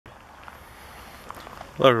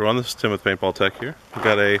Hello everyone, this is Tim with Paintball Tek here. We've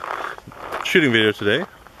got a shooting video today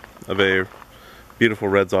of a beautiful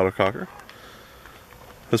Redz Autococker.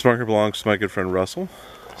 This marker belongs to my good friend Russell.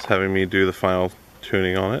 He's having me do the final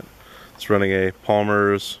tuning on it. It's running a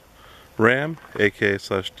Palmer's RAM,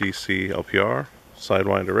 AK/DC LPR,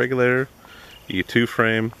 Sidewinder regulator, E2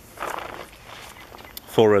 frame,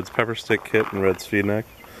 full Redz pepper stick kit and Redz feed neck.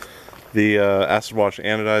 The acid wash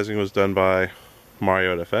anodizing was done by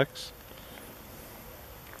Mario at FX.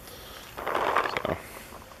 So,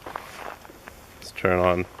 let's turn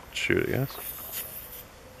on shoot, I guess.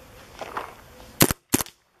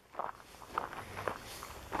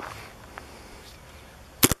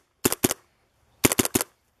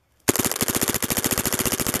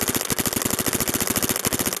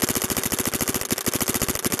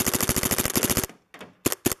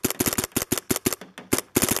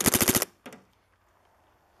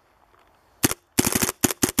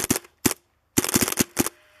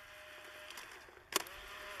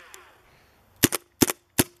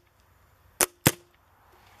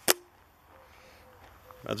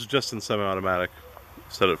 That's just in semi-automatic,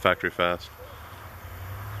 set it factory fast.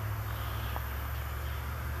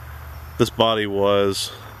 This body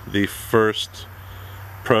was the first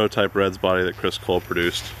prototype Redz body that Chris Cole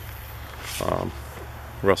produced.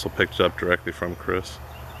 Russell picked it up directly from Chris.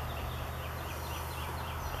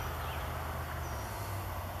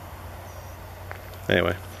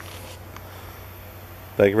 Anyway,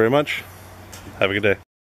 thank you very much. Have a good day.